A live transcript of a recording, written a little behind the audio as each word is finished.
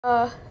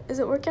Is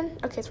it working?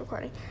 Okay, it's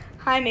recording.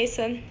 Hi,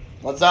 Mason.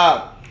 What's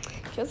up?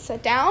 Just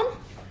sit down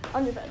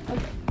on your bed.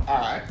 Okay.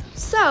 Alright.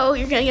 So,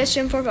 you're gonna get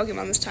Gym 4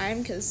 Pokemon this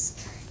time,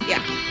 because, yeah.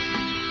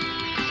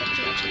 Okay,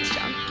 so I'll turn this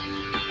down.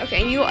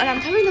 Okay, and I'm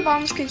covering the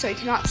bottom screen so you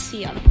cannot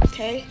see them,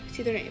 okay?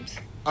 See their names.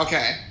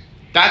 Okay.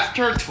 That's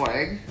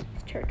Turtwig.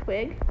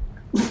 Turtwig.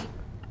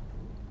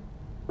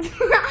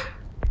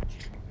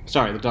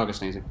 Sorry, the dog is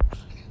sneezing.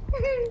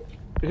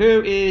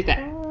 Who is that?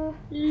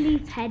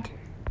 Leafhead.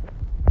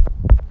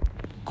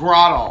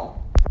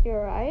 Grottle.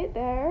 You're right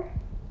there.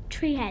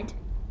 Treehead.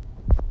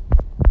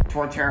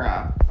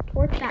 Torterra.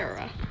 Torterra.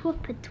 That's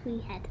proper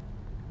treehead.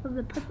 With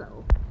a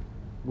puzzle.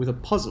 With a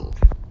puzzle.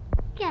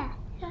 Yeah,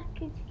 like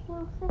it's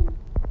little thing.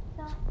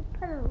 That's a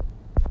puzzle.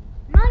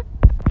 No.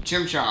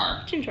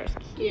 Chimchar. Chimchar's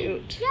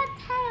cute. Your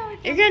tail.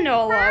 You're gonna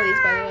know a lot of these,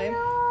 by the way.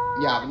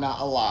 Yeah, but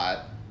not a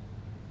lot.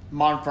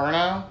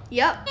 Monferno.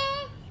 Yep.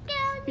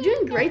 You're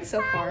doing great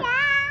so far. You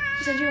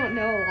said you don't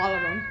know a lot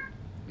of them.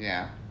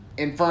 Yeah.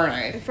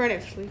 Infernape.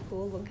 Infernape's really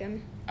cool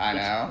looking. I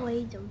know.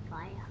 Blade on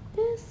fire.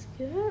 This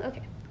good.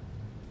 Okay.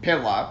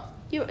 Piplup.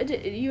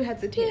 You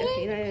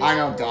hesitated. I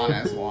know Dawn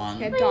has one.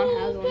 Yeah, Dawn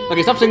has one.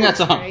 Okay, stop singing that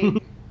Great.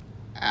 song.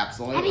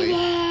 Absolutely.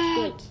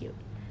 Really cute.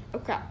 Oh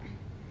crap.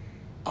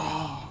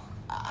 Oh,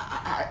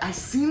 I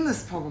seen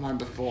this Pokemon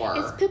before.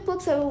 It's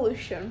Piplup's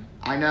evolution.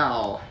 I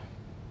know.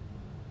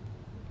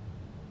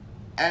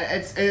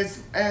 And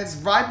it's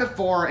right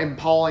before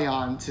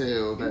Empoleon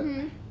too, but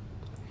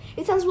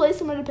It sounds really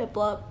similar to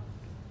Piplup,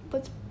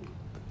 but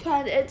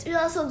it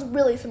also sounds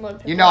really similar to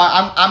Piplup. you know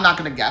I'm not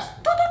gonna guess.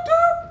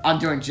 I'm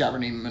doing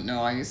Jeopardy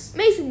noise.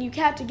 Mason, you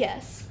have to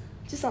guess.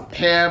 Just something.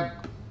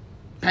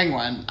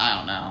 Penguin. I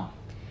don't know.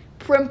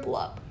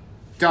 Primplup.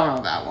 Don't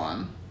know that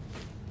one.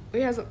 He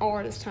has an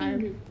R this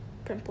time.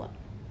 Primplup.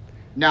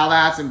 Now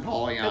that's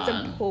Empoleon. That's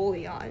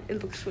Empoleon.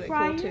 It looks really cool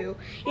Trident? too.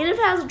 Even if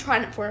it has a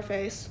trident for a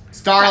face.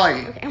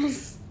 Starly. Okay,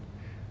 almost.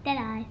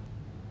 Deadeye.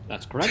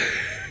 That's correct.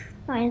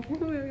 Why is it?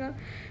 Moving on.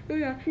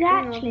 Moving on. No, moving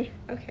on. actually.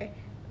 Okay.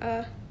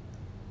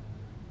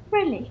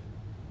 Really?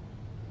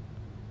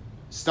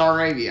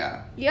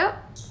 Staravia.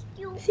 Yep.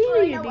 You See,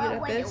 you're good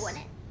at this.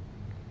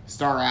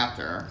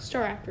 Staraptor.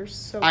 Staraptor's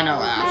so I know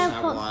cool. that. I Ash have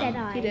had got one.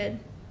 Deadeye. He did.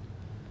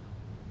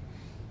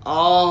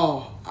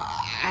 Oh,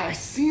 I've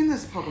seen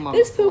this Pokemon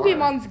This before.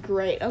 Pokemon's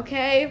great,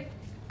 okay?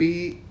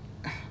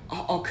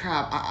 Oh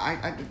crap!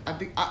 I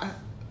think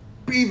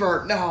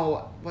Beaver.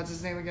 No, what's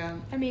his name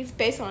again? I mean, it's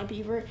based on a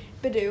beaver.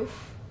 Bidoof.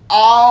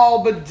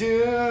 Oh,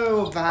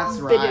 Badoo. That's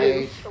right.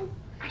 I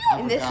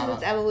And this is forgot.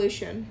 its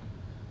evolution.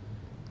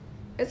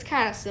 It's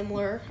kind of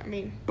similar. I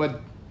mean,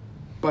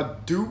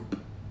 Badoof.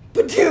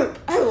 Bidoof.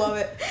 I love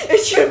it.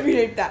 It should be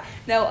named that.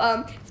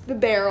 No, it's the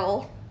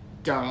barrel.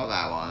 Don't know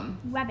that one.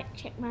 Rabbit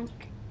Chipmunk.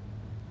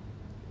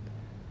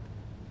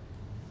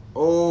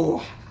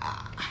 Oh,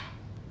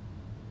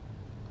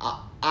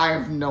 I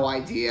have no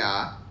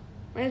idea.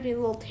 Reminds me of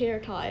a little tater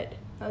tot.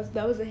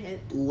 That was a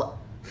hint.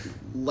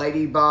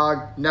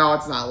 Ladybug? No,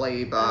 it's not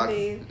Ladybug. I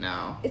mean-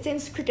 No. Its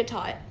name's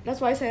Kricketot.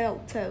 That's why I said it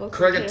looks Kricketot.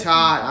 like a tater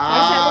tot.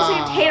 I said it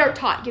looks like a tater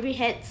tot. Give me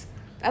hints.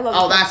 I love.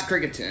 Oh, this that's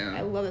Pokemon.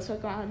 I Kricketune. love this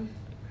Pokemon.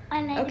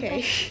 I like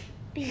Okay.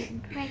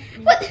 being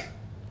pregnant. What?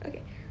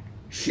 Okay.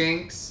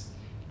 Shinx.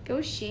 Go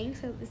Shinx.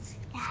 Oh, it's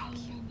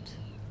Diamond.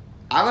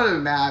 I would have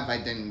been mad if I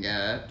didn't get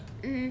it.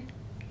 You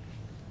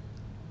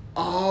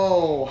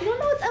Oh, don't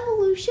know its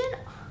evolution?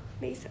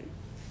 Mason.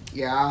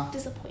 yeah.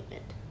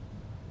 Disappointment.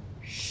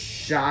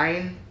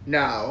 Shine?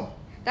 No.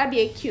 That'd be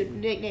a cute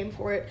nickname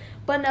for it.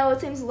 But no,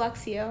 its name's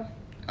Luxio.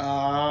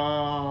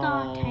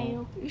 Oh.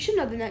 Startail. You should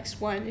know the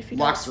next one if you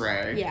don't.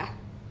 Luxray. Yeah.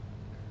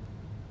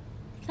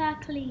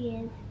 Circly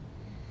ears.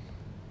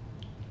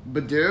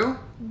 Badoo?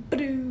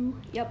 Badoo.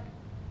 Yep.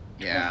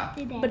 Yeah.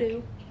 Twisted egg.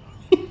 Badoo.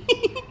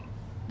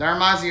 That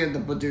reminds me of the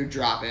Badoo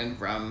drop-in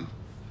from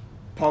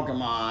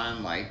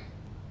Pokemon,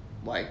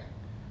 wait,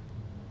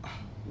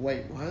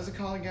 what is it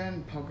called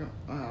again?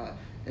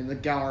 In the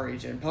Galar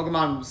region.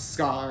 Pokemon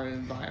Scarlet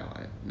and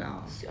Violet.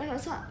 No. Oh, no,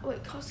 it's not. Wait,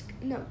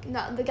 no.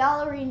 The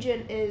Galar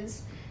region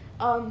is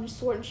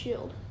Sword and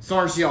Shield.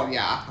 Sword and Shield,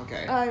 yeah,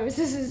 okay. Anyways,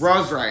 this is.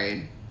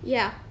 Roserade.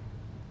 Yeah.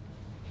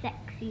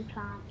 Sexy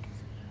plant.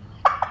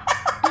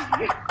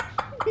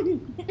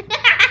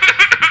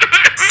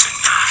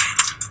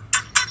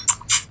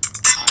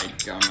 I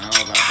don't know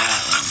about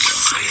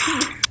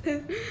that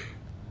one.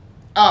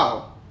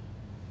 Oh.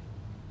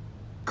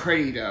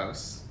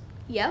 Kratos.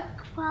 Yep.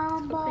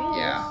 Crumble.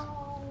 Yeah.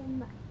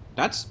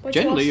 That's But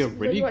you generally a watched-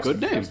 really you watched good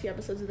the name. First few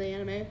episodes of the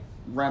anime.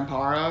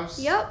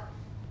 Ramparos. Yep.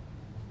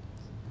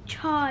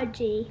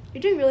 Chargy.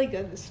 You're doing really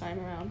good this time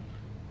around.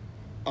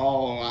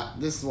 Oh,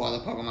 this is one of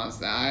the Pokemons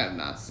that I have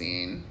not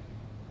seen.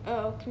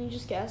 Oh, can you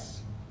just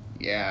guess?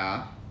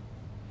 Yeah.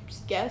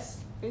 Just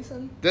guess,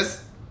 Mason.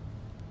 This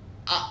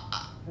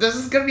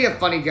is gonna be a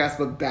funny guess,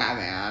 but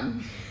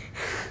Batman.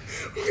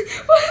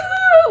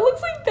 It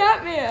looks like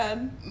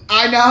Batman.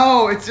 I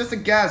know, it's just a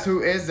guess.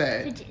 Who is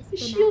it? Fidget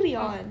It's spinner.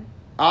 Shieldon.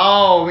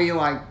 Oh,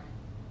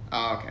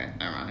 oh, okay,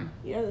 never mind.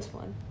 You know this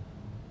one.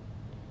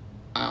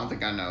 I don't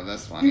think I know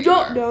this one. You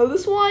don't either. know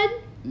this one?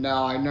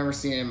 No, I've never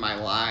seen it in my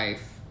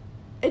life.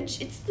 It's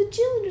the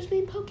gym leader's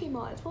main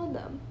Pokemon. It's one of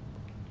them.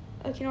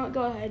 Okay, you know what?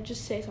 Go ahead.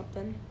 Just say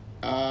something.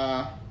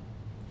 I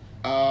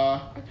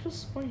could have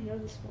sworn you know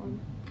this one.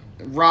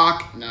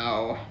 Rock?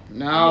 No. I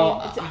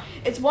mean,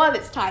 it's one of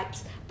its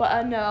types,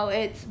 but no,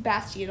 it's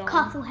Bastiodon.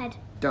 Castlehead.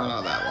 Don't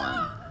know that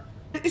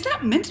one. Is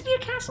that meant to be a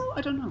castle?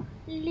 I don't know.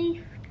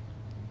 Leaf.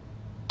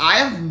 I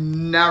have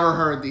never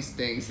heard these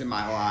things in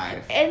my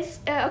life. It's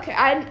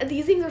okay.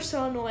 These things are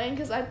so annoying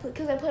because I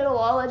played a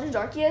lot of Legend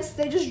of Arceus.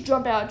 They just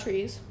jump out of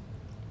trees.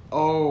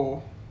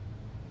 Oh.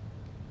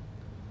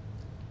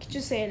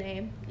 Just say a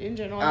name in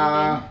general.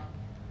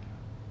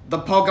 The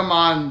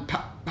Pokemon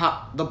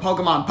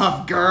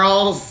Puff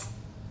Girls.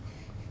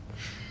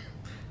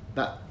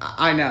 That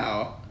I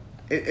know.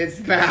 It's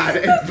bad.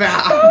 It's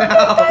bad.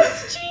 No.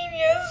 That's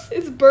genius.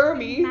 It's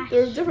Burmy.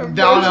 There's different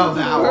Don't versions know of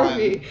that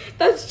Burmy.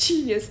 That's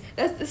genius.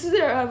 This is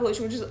their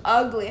evolution, which is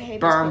ugly. I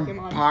hate this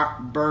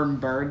Pokemon. Burn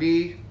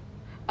Birdie.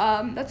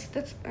 That's.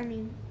 I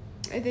mean,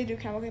 they do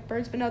kind of look like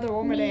birds, but no, they're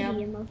Wormadam.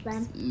 Medium of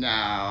them.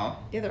 No.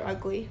 Yeah, they're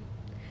ugly.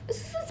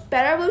 This is its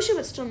better evolution,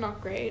 but still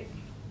not great.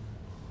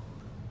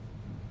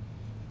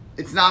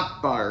 It's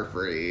not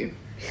Butterfree.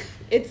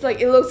 It's like,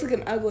 it looks like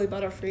an ugly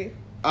Butterfree.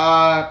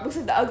 Looks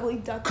like the ugly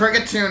duck.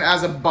 Kricketune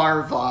as a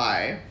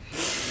butterfly.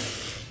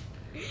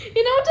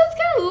 You know, it does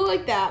kind of look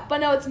like that, but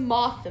no, it's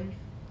Mothim.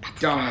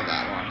 Don't know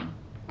that one.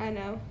 I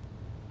know.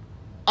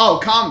 Oh,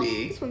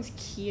 Combi. This one's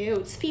cute.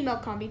 It's female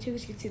Combi too,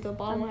 because you can see the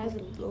bottom one has a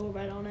little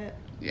red on it.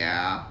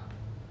 Yeah.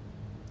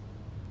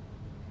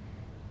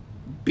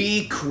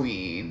 Bee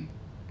Queen.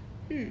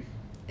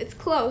 It's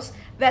close.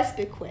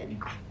 Vespiquen.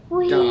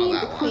 Queen. Don't know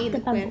that The one. queen, The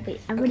the queen. bumblebee.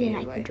 I really Okay,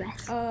 like the anyway.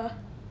 dress.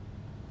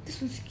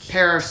 This one's cute.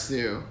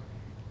 Parasu.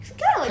 It's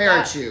kind of like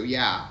that. Parachu,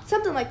 yeah.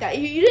 Something like that.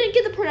 You didn't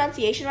get the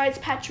pronunciation right. It's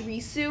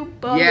Pachirisu,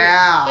 but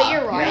Yeah. but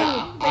you're right.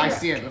 Yeah. But I've you're-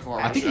 seen it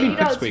before. I think actually. you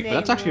could its speak, but name,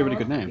 that's actually a really though.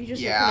 good name. You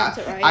just Yeah. pronounce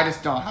it right. I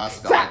just don't know how to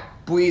spell it.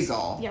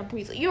 Buizel. Yeah,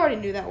 Breezel. You already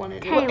knew that one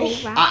anyway.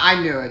 Tail rat. I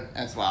knew it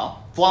as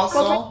well.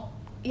 Floatzel.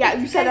 Yeah,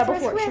 you said that First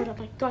before. word. Shut up.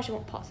 Like, gosh, I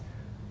won't pause.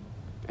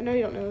 I know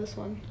you don't know this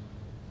one.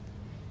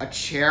 A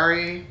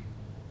cherry.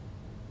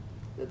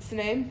 That's the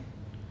name?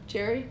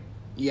 Cherry?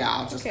 Yeah,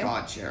 I'll just Okay. call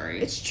it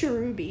cherry. It's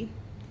Cherubi.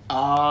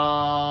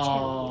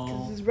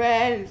 Oh. This is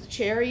red and it's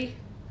cherry.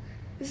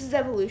 This is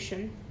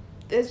evolution.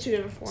 There's two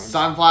different forms.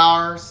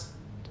 Sunflowers.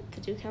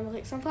 They do kind of look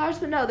like sunflowers,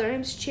 but no, their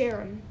name's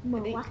Charon.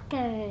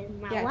 Malacca.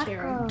 Yeah,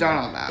 Charon. Don't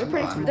know that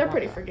They're one.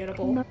 pretty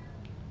forgettable.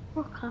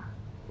 Malacca.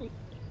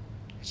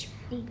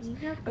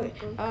 Okay,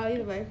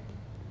 either way.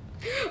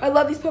 I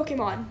love these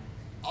Pokemon.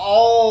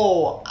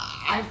 Oh,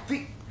 I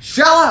think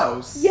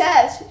Shellos.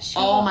 Yes.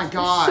 Oh my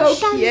gosh.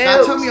 So cute.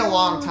 That took me a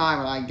long time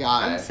and I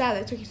got I'm it. sad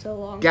that it took you so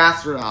long.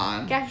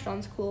 Gastrodon.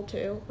 Gastrodon's cool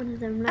too. One of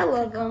them. I love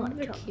looks like them. hot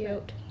They're chocolate.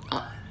 cute.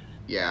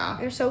 Yeah.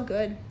 They're so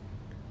good.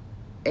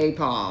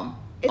 Apom.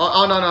 It's-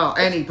 Oh no,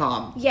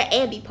 Anypom. Yeah,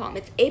 Ambipom.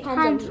 It's Apom's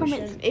Hand from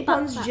evolution. its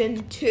Apom's butt.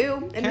 Gen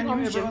 2, and Can you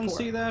Apom's ever Gen 4.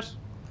 unsee that?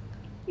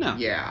 No.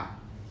 Yeah.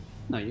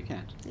 No, you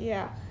can't.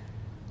 Yeah.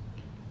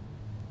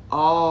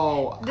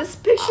 Oh. This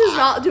picture's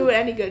not doing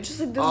any good. Just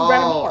like there's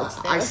random parts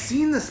there. I've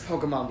seen this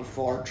Pokemon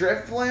before.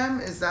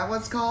 Drifblim, is that what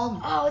it's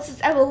called? Oh, it's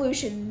its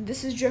evolution.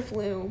 This is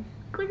Drifloom.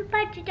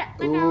 Goodbye to that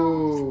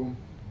nose. Ooh.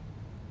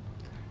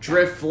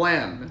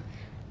 Drifblim.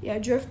 Yeah,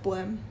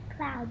 Drifblim.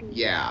 Cloudy.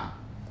 Yeah.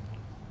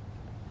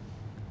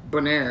 I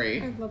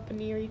Boneri. love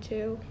Baneri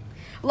too.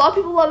 A lot of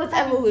people love its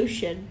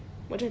evolution,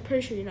 which I'm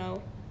pretty sure you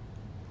know.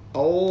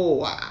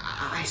 Oh,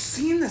 I've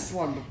seen this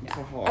one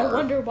before. I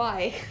wonder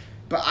why.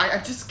 But I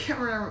just can't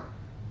remember.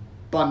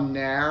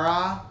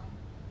 Bonera?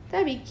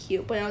 That'd be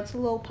cute, but no, it's a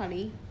little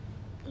punny.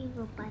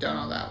 Evil bunny. Don't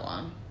know that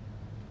one.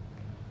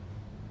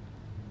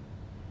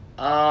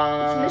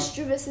 It's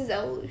Mischievous'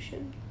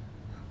 evolution.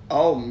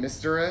 Oh,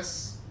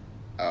 Mistress?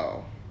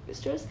 Oh.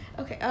 Mischievous?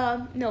 Okay,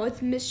 no,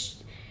 it's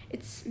Miss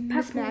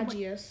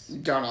Magius.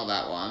 Don't know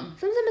that one.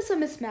 Sometimes it's a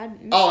Miss Mad.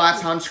 Oh,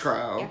 that's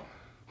Hunchcrow. Yeah.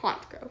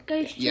 Honchcrow.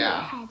 Goes to Yeah.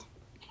 your head.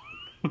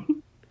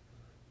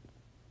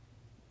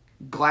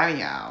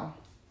 Glameow.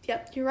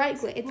 Yep, you're right.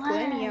 It's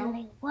Glamio.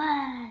 Whirly,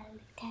 whirly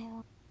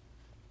tail.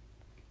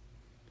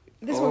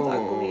 This one's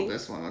Oh, ugly.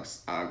 this one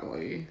looks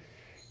ugly.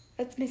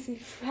 That's Mason.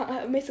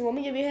 Mason, let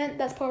me give you a hint.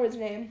 That's part of its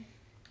name.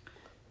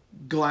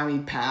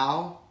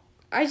 Glameow.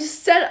 I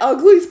just said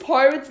ugly's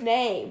part of its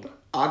name.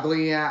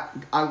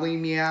 Ugly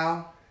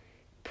Meow.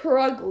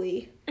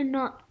 Prugly. And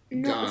not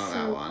Don't know that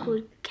so one.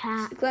 good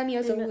cat.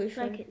 Glamio's It looks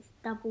evolution. like it's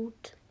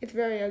doubled. It's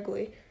very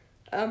ugly.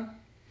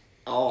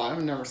 Oh,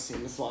 I've never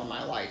seen this one in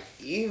my life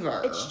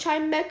either. It's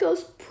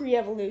Chimecho's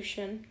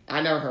pre-evolution.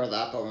 I never heard of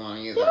that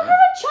Pokemon You never heard either.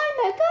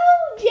 of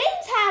Chimecho?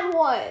 James had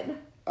one.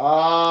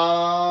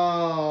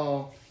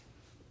 Oh.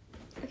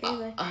 Okay,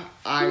 anyway. You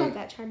I want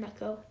that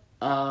Chimecho.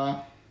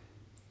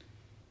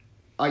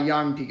 a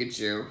young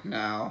Pikachu.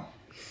 No.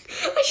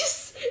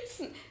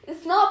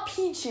 It's not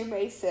Pichu,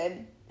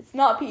 Mason. It's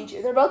not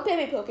Pichu. They're both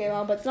baby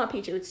Pokemon, but it's not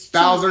Pichu. It's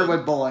Bowser Chingling.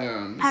 with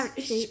balloons.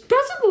 Parachute.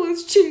 Bowser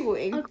Balloon's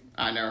Chingling.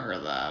 I never heard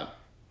of that.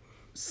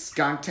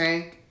 Skunk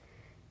Tank.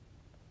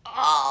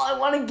 Oh, I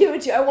want to give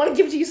it to you. I want to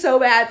give it to you so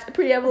bad. It's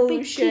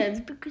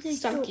pre-evolution. Because I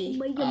Stunky.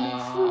 thought my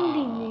yummy food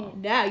in it.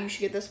 Now you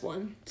should get this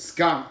one.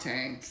 Skunk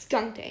Tank.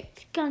 Skunk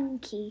Tank.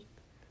 Skunky.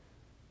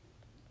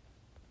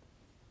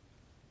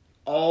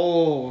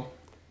 Oh.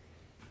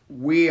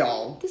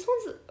 Wheel. This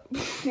one's,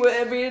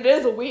 well, I mean, it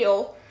is a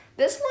wheel.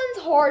 This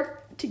one's hard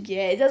to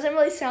get. It doesn't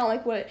really sound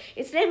like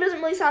its name doesn't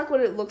really sound like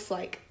what it looks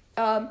like.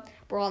 Bronzor.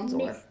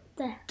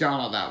 Mr. Don't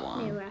know that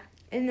one. Mirror.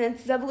 And then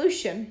it's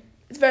evolution.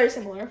 It's very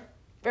similar.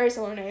 Very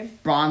similar name.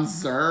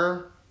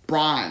 Bronzer.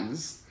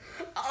 Bronze.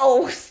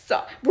 Oh,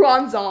 stop.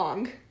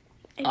 Bronzong.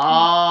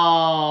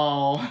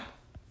 Oh.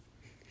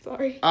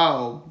 Sorry.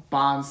 Oh.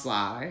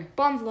 Bonsai.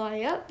 Bonsai,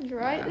 yep, you're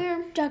right Yeah.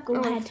 there.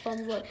 Jugglehead. It's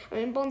Bonsai. I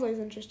mean, Bonsai's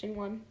an interesting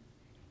one.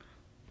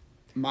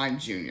 Mine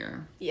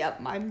Junior.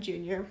 Yep, I'm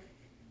Junior.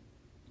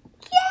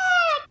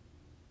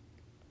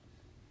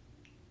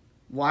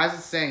 Why is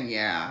it saying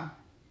yeah?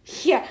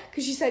 Yeah,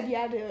 because you said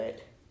yeah to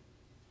it.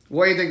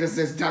 What do you think this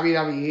is?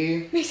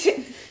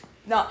 WWE?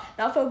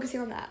 Not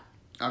focusing on that.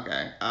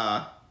 Okay.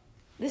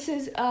 This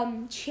is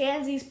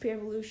Chansy's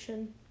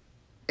pre-evolution.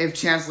 If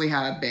Chansley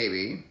had a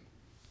baby.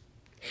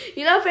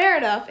 You know, fair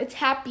enough. It's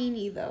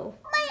Happiny though.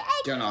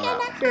 Don't know that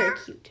one. Very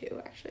cute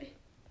too, actually.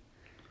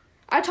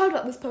 I talked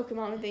about this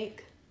Pokemon, I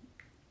think.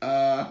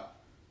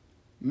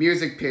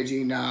 Music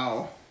Pidgey,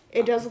 no.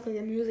 It does look like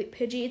a music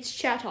Pidgey. It's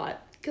Chatot.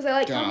 Because I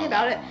like Don't talking know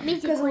about it. that one.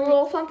 Because a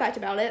little fun fact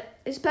about it,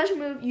 its special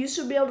move used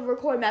to be able to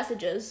record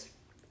messages.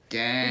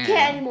 Damn. You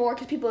can't anymore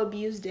because people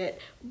abused it.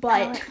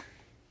 But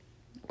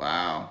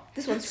Wow.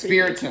 this one's creepy.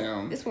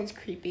 Spiritomb. This one's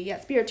creepy. Yeah,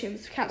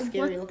 Spiritomb's kind of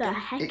scary What the looking.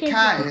 heck It is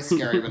kind that? of is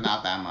scary, but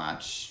not that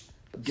much.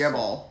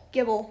 Gibble.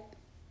 Gibble.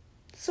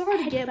 So hard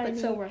to get, but Funny.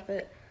 so worth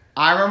it.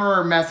 I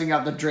remember messing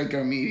up the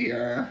Draco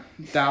Meteor.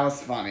 That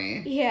was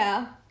funny.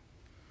 Yeah.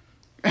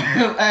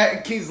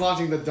 It keeps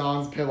launching the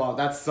Dawn's Pillow.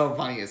 That's so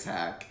funny as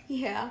heck.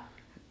 Yeah.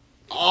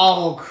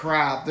 Oh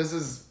crap! This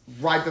is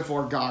right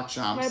before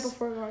Garchomps. Right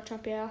before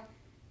Garchomp, yeah.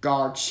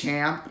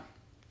 Garchamp.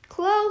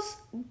 Close.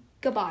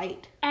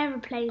 Gabite.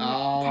 Aeroplane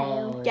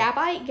Oh. tail.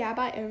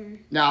 Gabite.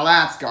 Now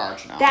that's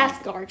Garchomp. That's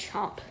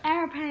Garchomp.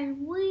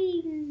 Aeroplane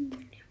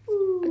wing.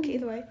 Woo. Okay,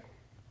 either way.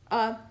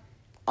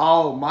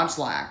 Oh,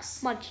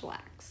 Munchlax.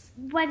 Munchlax.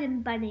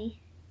 Wedding bunny.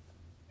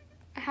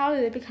 How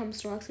did it become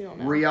Snorlax? We don't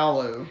know.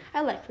 Riolu.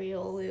 I like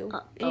Riolu.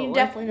 Oh, You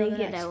definitely know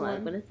the you next know what I'm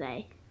one. gonna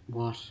say.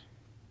 What?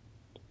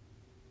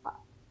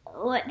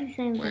 What do you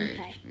say I'm gonna Wait,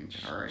 say?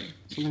 hurry.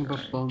 Something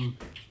about bum.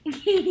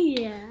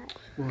 Yeah.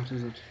 What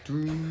is it?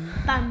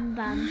 Bum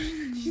bum.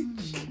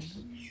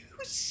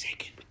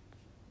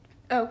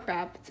 Oh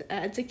crap! It's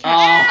a Oh,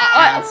 cat.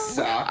 that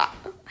sucks.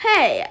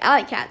 Hey, I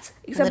like cats.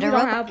 Except we Litter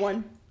don't up. have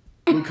one.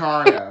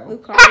 Lucario.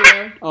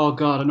 Lucario. Oh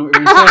god, I know what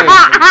you're gonna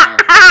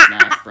say.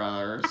 Smash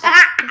Brothers.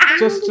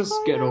 just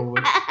get it over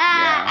with.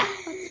 Yeah.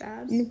 That's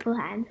sad. Nipple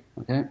hand.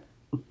 Okay.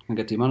 I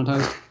get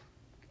demonetized.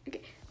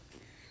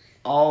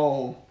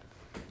 Oh.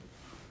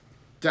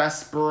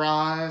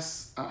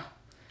 Desperas.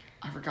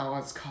 I forgot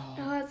what it's called.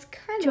 Oh, it's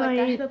kind of like a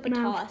Giant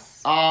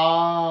hippopotamus.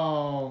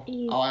 Oh.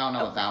 Oh, I don't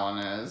know what that one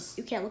is.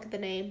 You can't look at the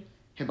name.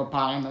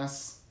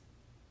 Hippopotamus.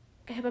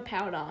 A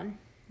hippopowdon.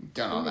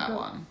 Don't know that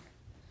one.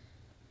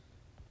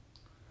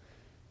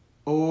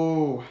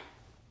 Oh.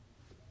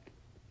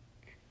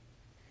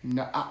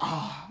 No.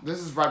 This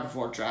is right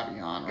before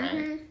Drapion, right?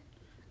 Mm-hmm.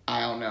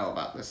 I don't know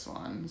about this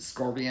one.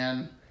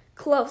 Scorpion.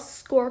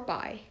 Close.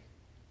 Scorpi.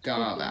 Don't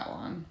know that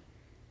one.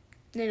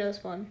 They know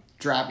this one.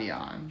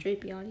 Drapion.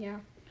 Drapion, yeah.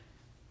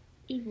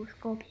 Evil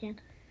scorpion.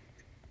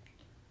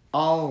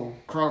 Oh,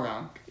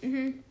 Croagunk.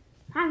 And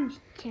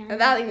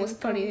that thing was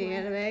funny in the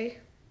anime.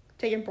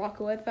 Taking Brock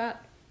away with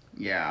that.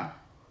 Yeah.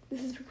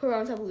 This is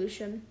Croagunk's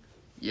evolution.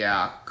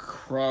 Yeah.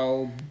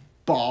 Crow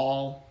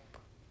Ball.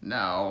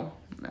 No.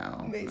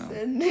 No.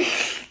 Mason.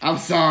 I'm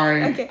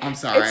sorry. Okay. I'm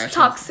sorry. I It's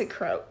shouldn't-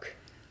 Toxicroak.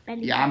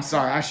 Yeah, I'm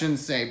sorry. I shouldn't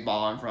say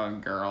ball in front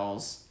of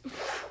girls.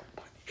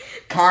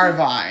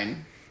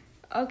 Carvine.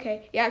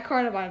 Okay, yeah,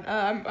 Carnivine.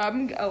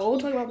 We'll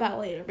talk about that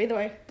later. But either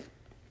way,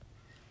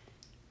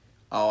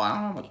 Oh, I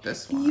don't know about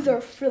this one. these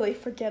are really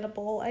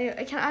forgettable. I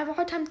have a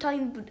hard time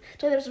telling the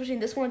difference between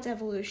this one's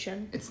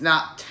evolution. It's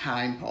not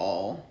Time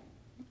Pole.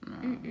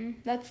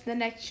 That's the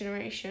next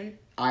generation.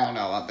 I don't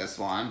know about this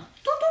one.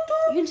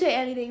 You can say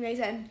anything,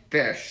 Mason.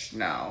 Fish.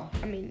 No.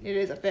 I mean, it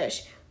is a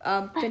fish.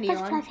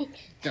 Finneon.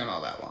 Don't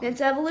know that one.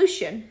 It's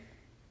evolution.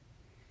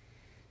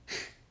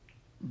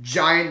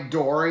 Giant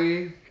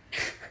Dory.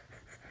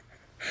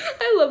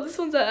 I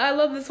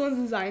love this one's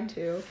design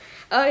too.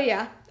 Oh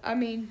yeah. I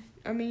mean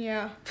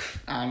yeah.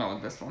 I don't know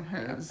what this one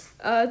is.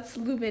 It's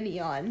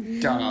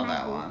Lumineon. Don't know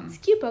that one. It's a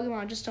cute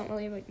Pokemon. Just don't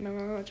really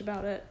remember much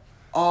about it.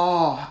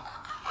 Oh,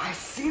 I've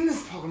seen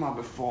this Pokemon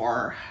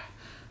before.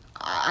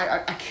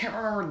 I can't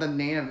remember the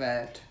name of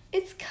it.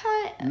 It's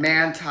kind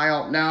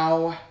Mantile.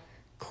 No.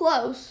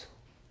 close.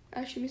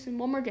 Actually, missing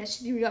one more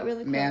guess. You got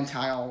really close.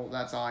 Mantile.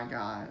 That's all I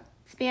got.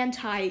 It's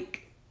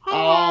Mantike.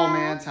 Oh,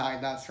 Mantile.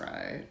 That's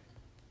right.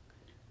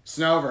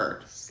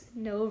 Snowbird.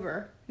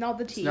 Snover. Not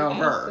the T.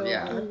 Snover, Snover.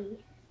 yeah.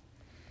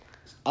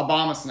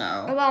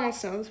 Abomasnow.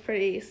 Abomasnow is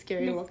pretty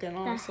scary looking,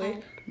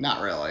 honestly.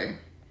 Not really.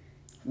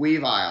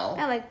 Weavile.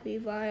 I like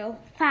Weavile.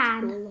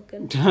 Fan. Cool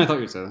looking. I thought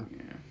you said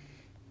that.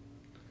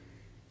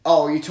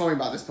 Oh, you told me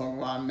about this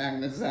Pokemon,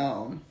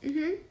 Magnezone.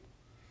 Mhm.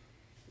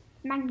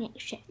 Magnet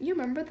ship. You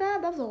remember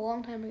that? That was a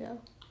long time ago.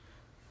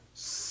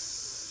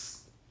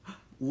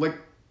 Licky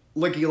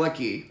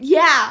Licky.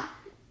 Yeah.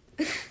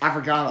 I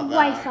forgot about that.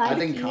 Wi-Fi. I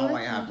think Licky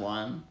Conway Licky. had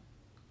one.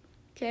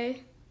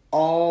 Okay.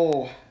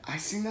 Oh,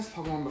 I've seen this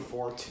Pokemon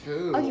before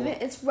too. I'll give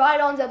it. It's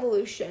Rhydon's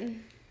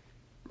evolution.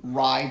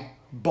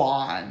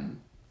 Rhydon.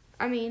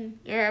 I mean,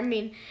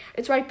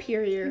 it's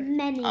Rhyperior.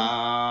 Many.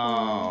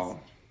 Oh.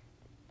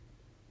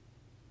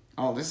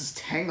 Oh, this is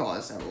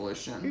Tangela's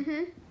evolution.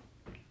 Mhm.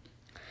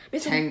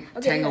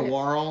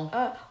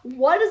 Tangawhirl.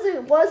 What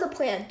does a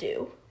plant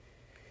do?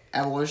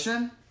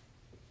 Evolution?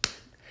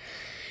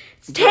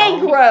 It's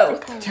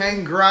Tangrowth.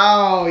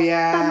 Tangrowth,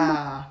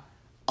 yeah.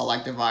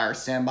 Electivire,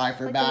 stand by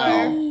for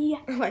battle. Yeah.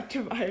 I like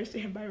to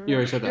stand by. You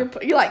already said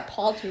that. You like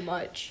Paul too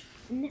much.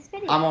 In this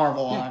video. I'm more of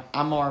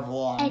a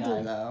long guy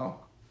Eddie. though.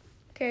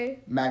 Okay.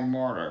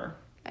 Magmortar.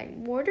 Like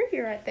Mortar,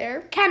 you're right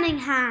there. Canning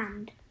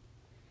hand.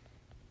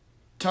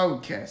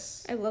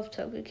 Togekiss. I love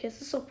Togekiss.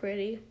 It's so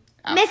pretty.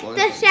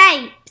 Absolutely. Mr.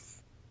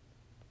 Shapes.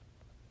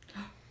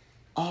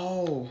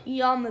 Oh.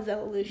 Yama's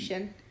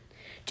evolution.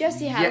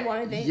 Jesse had one,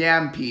 I think.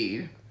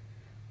 Yampede.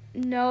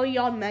 No,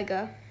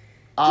 Yanmega.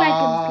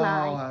 Dragonfly.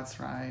 Oh, that's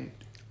right.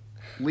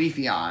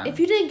 Leafeon. If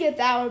you didn't get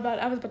that one,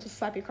 I was about to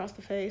slap you across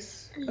the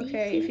face.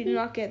 Okay, if you did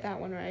not get that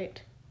one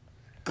right.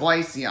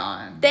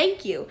 Glaceon.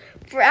 Thank you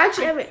for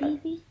actually having.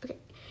 Phoebe. Okay,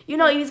 you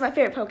know he's my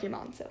favorite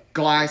Pokemon, so.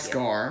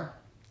 Gliscor.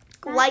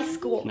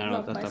 Gliscor. No,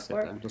 Love that's it.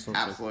 Gliscor. Then. Just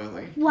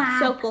Absolutely. Wow.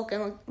 So cool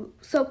looking.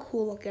 So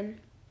cool looking.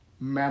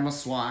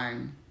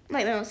 Mamoswine. I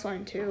like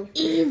Mamoswine too.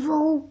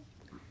 Evil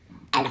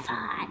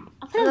elephant.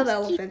 I love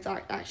elephants.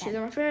 Actually,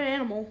 they're my favorite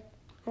animal.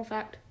 Fun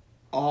fact.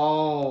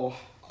 Oh,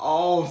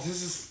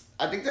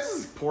 I think this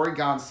is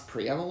Porygon's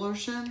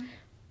pre-evolution.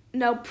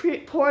 No,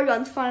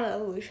 Porygon's final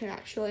evolution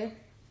actually.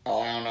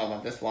 Oh, I don't know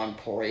about this one.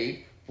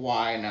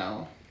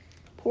 No.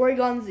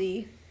 Porygon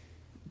Z.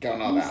 Don't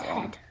know that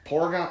one.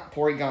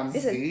 Porygon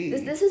Listen, Z.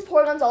 this is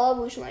Porygon's all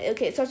evolution line.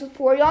 Okay, it starts with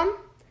Porygon,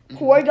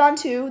 Porygon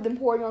 2, then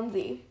Porygon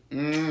Z.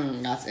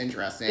 That's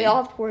interesting. They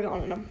all have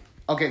Porygon in them.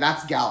 Okay,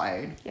 that's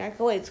Gallade. Yeah,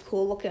 Gallade's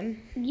cool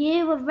looking.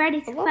 You were ready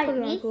A to lot of fight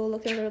Pokemon are me. cool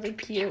looking. They're really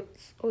cute.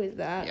 It's always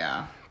that.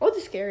 Yeah. Oh, they're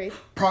scary.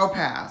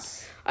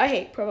 Propass. I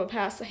hate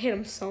Probopass. I hate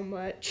him so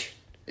much.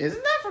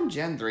 Isn't that from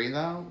Gen 3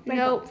 though?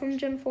 No, from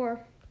Gen 4.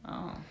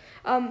 Oh.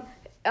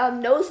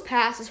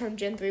 Nosepass is from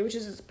Gen 3, which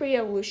is its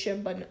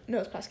pre-evolution, but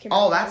Nosepass came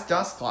out. Oh, that's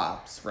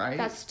Dusclops, right?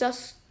 That's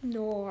just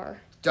Noir.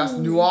 Dust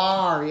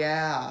Noir,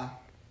 yeah.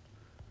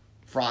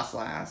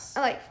 Frostlass.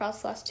 I like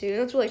Frostlass too.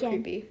 That's really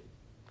creepy.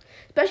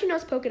 Especially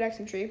Nose Pokedex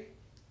entry.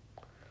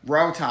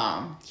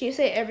 Rotom. Can you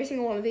say every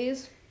single one of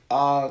these?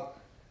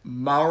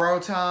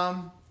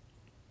 Marotom.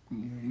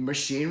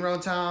 Machine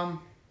Rotom.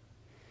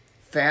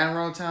 Fan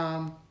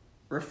Rotom.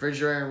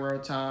 Refrigerator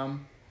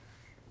Rotom.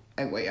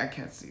 And wait, I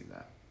can't see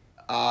that.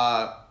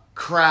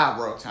 Crab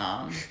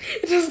Rotom.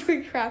 It does look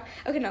like crap.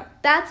 Okay, no.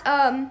 That's,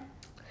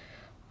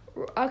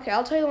 okay,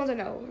 I'll tell you the ones I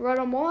know.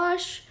 Rotom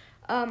Wash,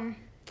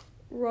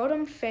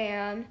 Rotom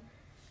Fan,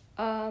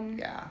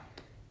 Yeah.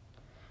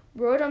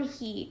 Rotom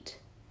Heat,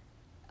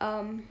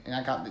 And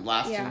I got the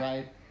last Yeah. two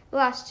right. the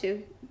last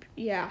two.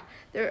 Yeah.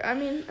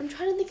 I'm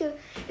trying to think of,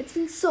 it's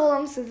been so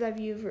long since I've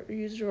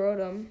used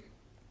Rotom.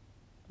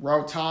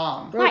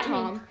 Rotom.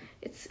 Rotom.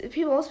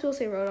 Most people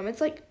say Rotom.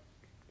 It's like,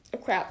 oh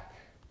crap.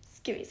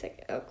 Just give me a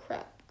second. Oh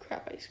crap,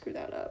 I screwed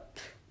that up.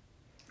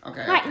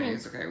 Okay, Lightning.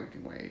 it's okay, we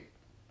can wait.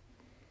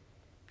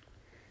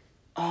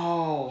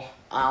 Oh,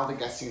 I don't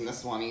think I've seen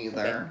this one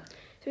either.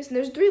 So listen,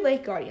 there's 3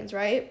 Lake Guardians,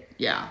 right?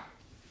 Yeah.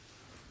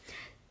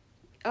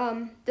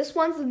 This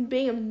one's the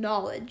being of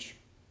knowledge.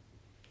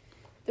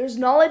 There's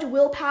knowledge,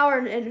 willpower,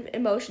 and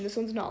emotion. This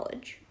one's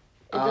knowledge.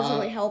 It doesn't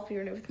really help you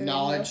or anything.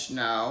 Knowledge,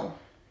 no.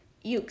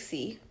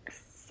 Yuxi.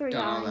 3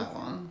 Don't eyes. know that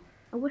one.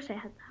 I wish I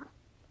had that.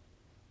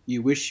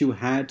 You wish you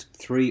had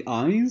 3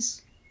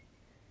 eyes?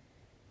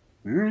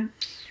 Alright.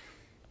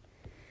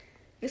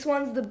 This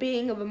one's the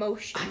being of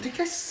emotion. I think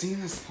I've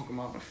seen this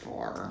Pokemon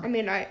before. I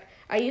mean, I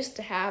used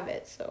to have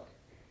it, so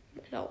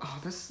it helps. Oh,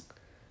 this.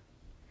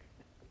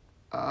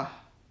 I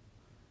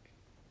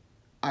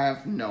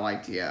have no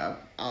idea.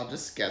 I'll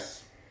just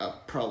guess a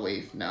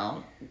Proleaf.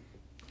 No,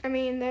 I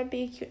mean, that'd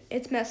be cute.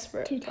 It's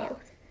Mesprit. Two though. tails.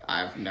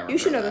 I've never. You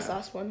should heard know of this that.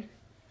 last one.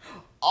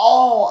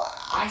 Oh,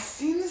 I've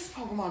seen this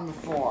Pokemon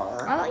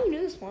before. I thought you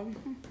knew this one.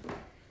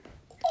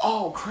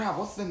 Oh crap!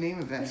 What's the name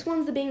of This it?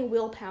 one's the being of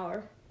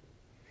willpower.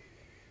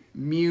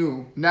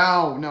 Mew.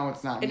 No,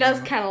 it's not. It Mew. does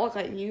kind of look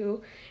like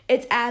you.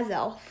 It's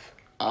Azelf.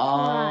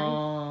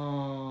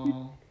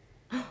 Oh.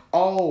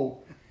 Dialga.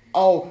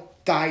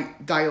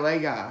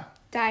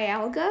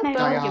 Dialga? No.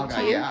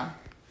 Dialga, yeah.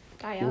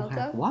 You'll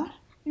have Dialga? what?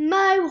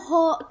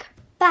 Mohawk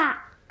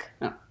back.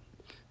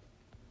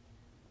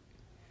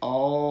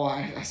 Oh,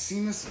 I've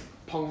seen this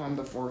Pokemon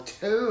before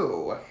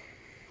too.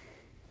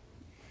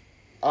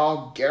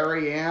 Oh,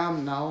 Gary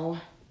Am, no.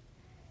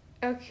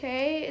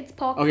 Okay, it's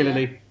Palkia. Okay,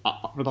 Lily.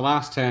 For the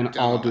last 10, Don't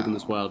I'll know do that them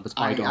as one. well, but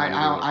I don't know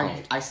what they're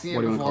called. I seen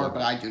What it do you wanna before, call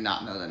but I do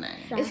not know the name.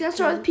 It's gonna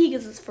start with P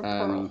because it's for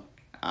pearl.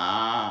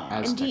 Ah.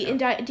 And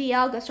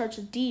Dialga starts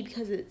with D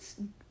because it's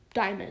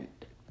diamond.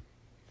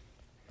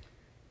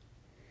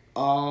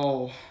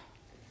 Oh.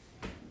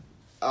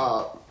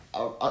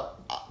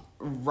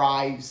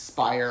 Rise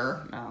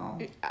Spire. No.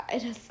 It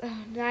has.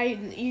 Now you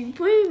made me.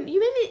 Now you're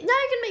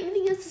gonna make me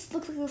think this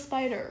looks like a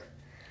spider.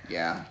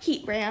 Yeah.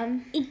 Heat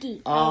ram.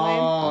 Iggy.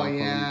 Oh, from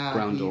yeah.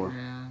 Groundor.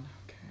 He-Ran.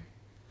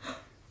 Okay.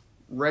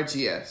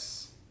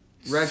 Regius.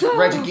 So-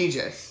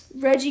 Regigigas.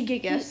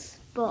 Regigigas.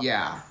 But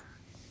Yeah.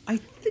 I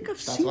think I've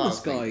That's seen what I this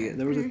was guy. thinking.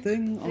 There was a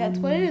thing on That's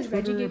what it is,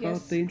 Twitter Regigigas.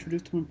 about they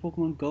introduced him in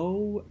Pokemon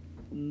Go.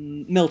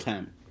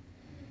 Miltank.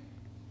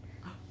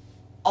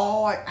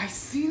 Oh, I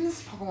seen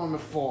this Pokemon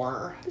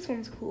before. This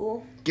one's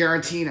cool.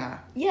 Garatina.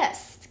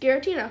 Yes, it's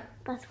Giratina.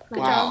 that's Good fine.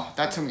 Wow,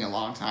 that took me a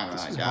long time when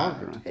I This is got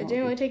harder it. than I It thought.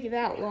 didn't really take you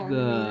that long.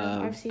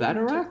 The I've seen it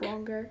Batarak? take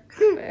longer.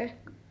 Okay.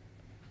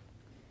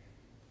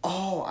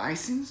 Oh, I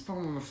seen this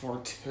Pokemon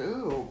before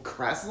too.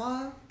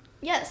 Kresla?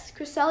 Yes,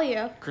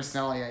 Cresselia.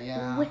 Cresselia,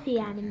 yeah. With the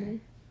animal.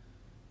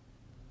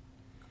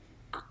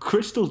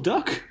 Crystal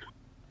Duck?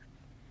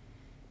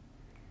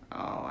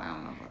 Oh, I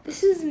don't know about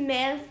This is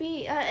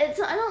Manaphy. I don't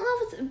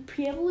know if it's a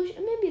pre-evolution.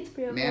 Maybe it's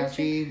pre-evolution.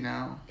 Manaphy?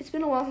 No. It's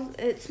been a while since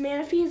it's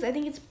Manaphy. I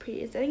think it's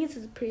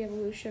a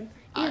pre-evolution.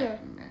 Either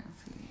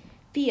Manaphy.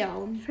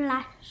 Theo.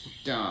 Flash.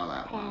 Don't know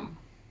that one.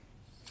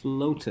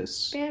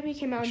 Flotus. Manaphy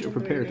came out in Should Gen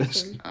 3 prepare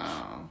this. edition.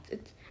 Oh.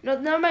 No,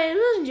 it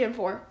was in Gen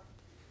 4.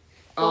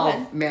 Oh,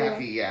 ahead.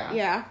 Manaphy, yeah.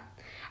 Yeah.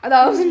 I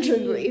thought it was in Gen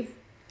 3.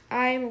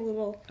 I'm a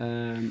little. Well,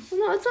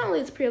 no, it's not really.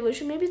 It's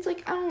pre-evolution. Maybe it's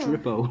like I don't know.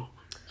 Drippo.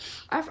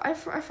 I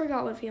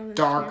forgot what feeling.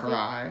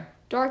 Darkrai.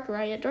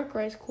 Darkrai. Yeah,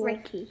 Darkrai is cool.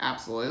 Ricky.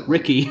 Absolutely.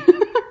 Ricky.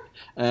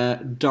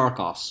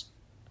 Darkos.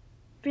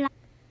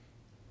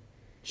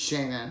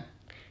 Shaman.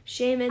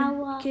 Shaman.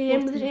 Can you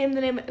name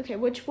the name? Okay,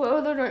 what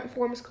other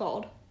form is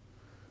called?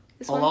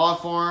 This one? Alola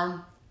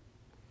form.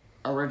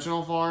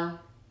 Original form.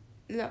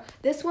 No,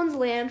 this one's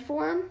land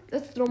form.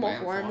 That's the normal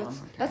Land form. form, That's,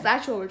 okay. that's the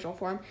actual original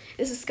form.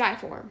 This is sky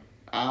form.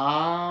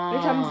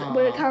 Ah.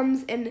 When it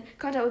comes in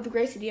contact with the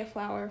Gracidia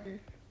flower.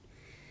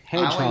 I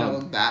only know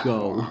Hedgehog. that Go.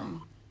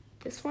 form.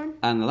 This one.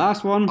 And the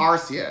last one,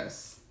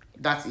 Arceus.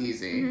 That's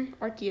easy.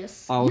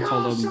 Arceus. I'll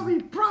call shall him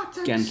be brought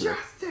to Gentler.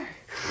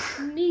 justice.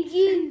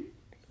 Begin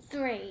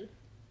 3.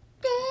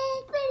 Big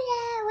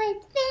video,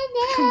 it's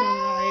finished.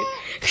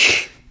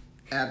 Alright.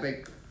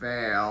 Epic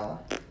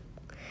fail.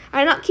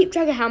 I not keep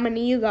track of how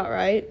many you got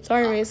right.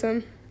 Sorry,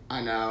 Mason.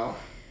 I know.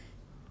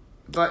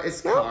 But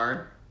it's Well,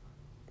 hard.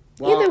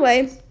 Either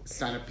way. It's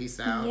time to peace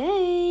out.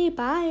 Yay!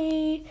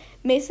 Bye,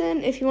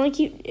 Mason. If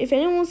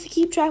anyone wants to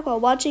keep track while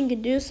watching,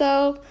 can do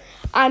so.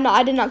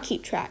 I did not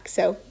keep track.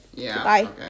 So Yeah. Goodbye. Okay.